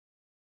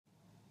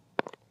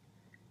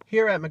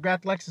Here at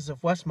McGrath Lexus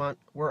of Westmont,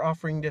 we're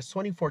offering this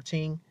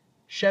 2014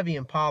 Chevy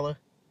Impala.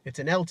 It's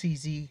an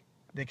LTZ.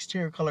 The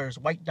exterior color is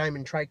white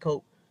diamond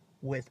tri-coat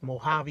with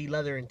Mojave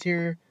leather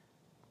interior.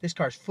 This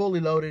car's fully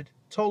loaded,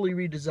 totally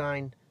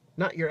redesigned,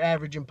 not your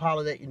average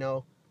Impala that you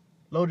know.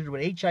 Loaded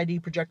with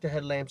HID projector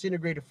headlamps,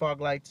 integrated fog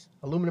lights,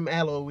 aluminum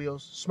alloy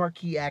wheels, smart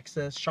key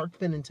access, shark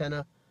fin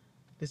antenna.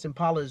 This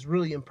Impala is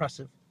really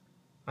impressive.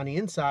 On the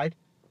inside,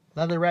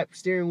 leather wrapped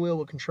steering wheel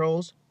with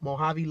controls,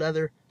 Mojave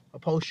leather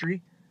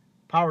upholstery,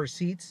 power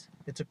seats.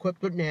 It's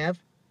equipped with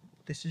nav.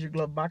 This is your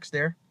glove box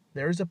there.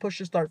 There is a push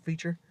to start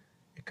feature.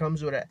 It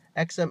comes with a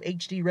XM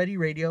HD ready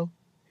radio.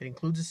 It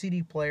includes a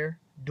CD player,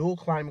 dual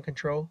climate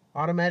control,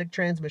 automatic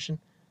transmission.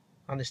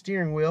 On the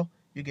steering wheel,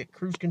 you get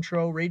cruise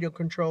control, radio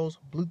controls,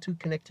 Bluetooth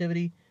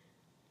connectivity,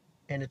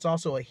 and it's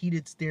also a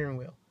heated steering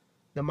wheel.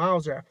 The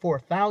miles are at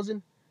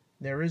 4,000.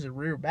 There is a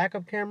rear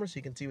backup camera so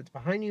you can see what's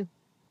behind you.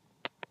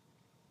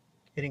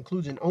 It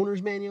includes an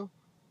owner's manual,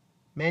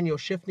 manual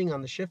shifting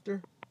on the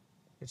shifter.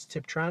 It's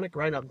Tiptronic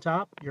right up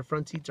top. Your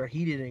front seats are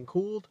heated and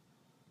cooled.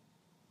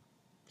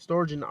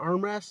 Storage in the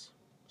armrests.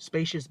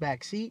 Spacious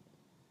back seat.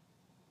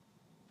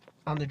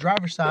 On the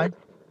driver's side,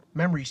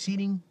 memory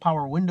seating,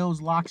 power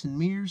windows, locks and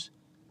mirrors,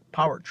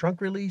 power trunk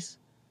release.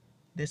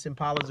 This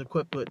Impala is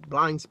equipped with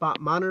blind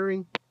spot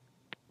monitoring.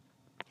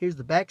 Here's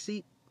the back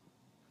seat.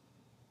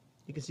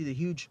 You can see the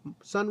huge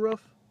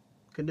sunroof,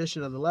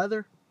 condition of the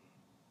leather.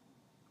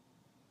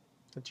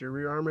 That's your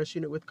rear armrest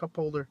unit with cup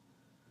holder.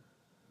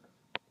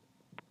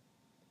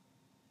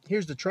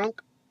 Here's the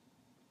trunk.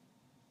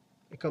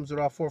 It comes with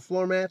all 4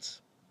 floor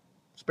mats,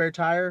 spare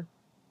tire,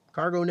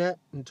 cargo net,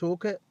 and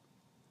toolkit.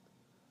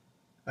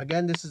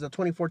 Again, this is a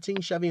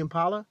 2014 Chevy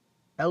Impala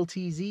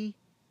LTZ,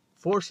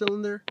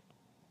 4-cylinder,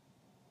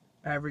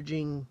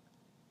 averaging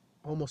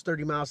almost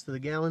 30 miles to the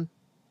gallon.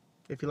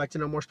 If you'd like to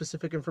know more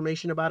specific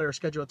information about it or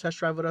schedule a test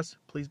drive with us,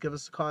 please give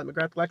us a call at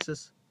McGrath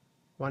Lexus,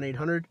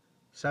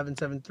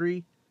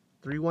 1-800-773-3163.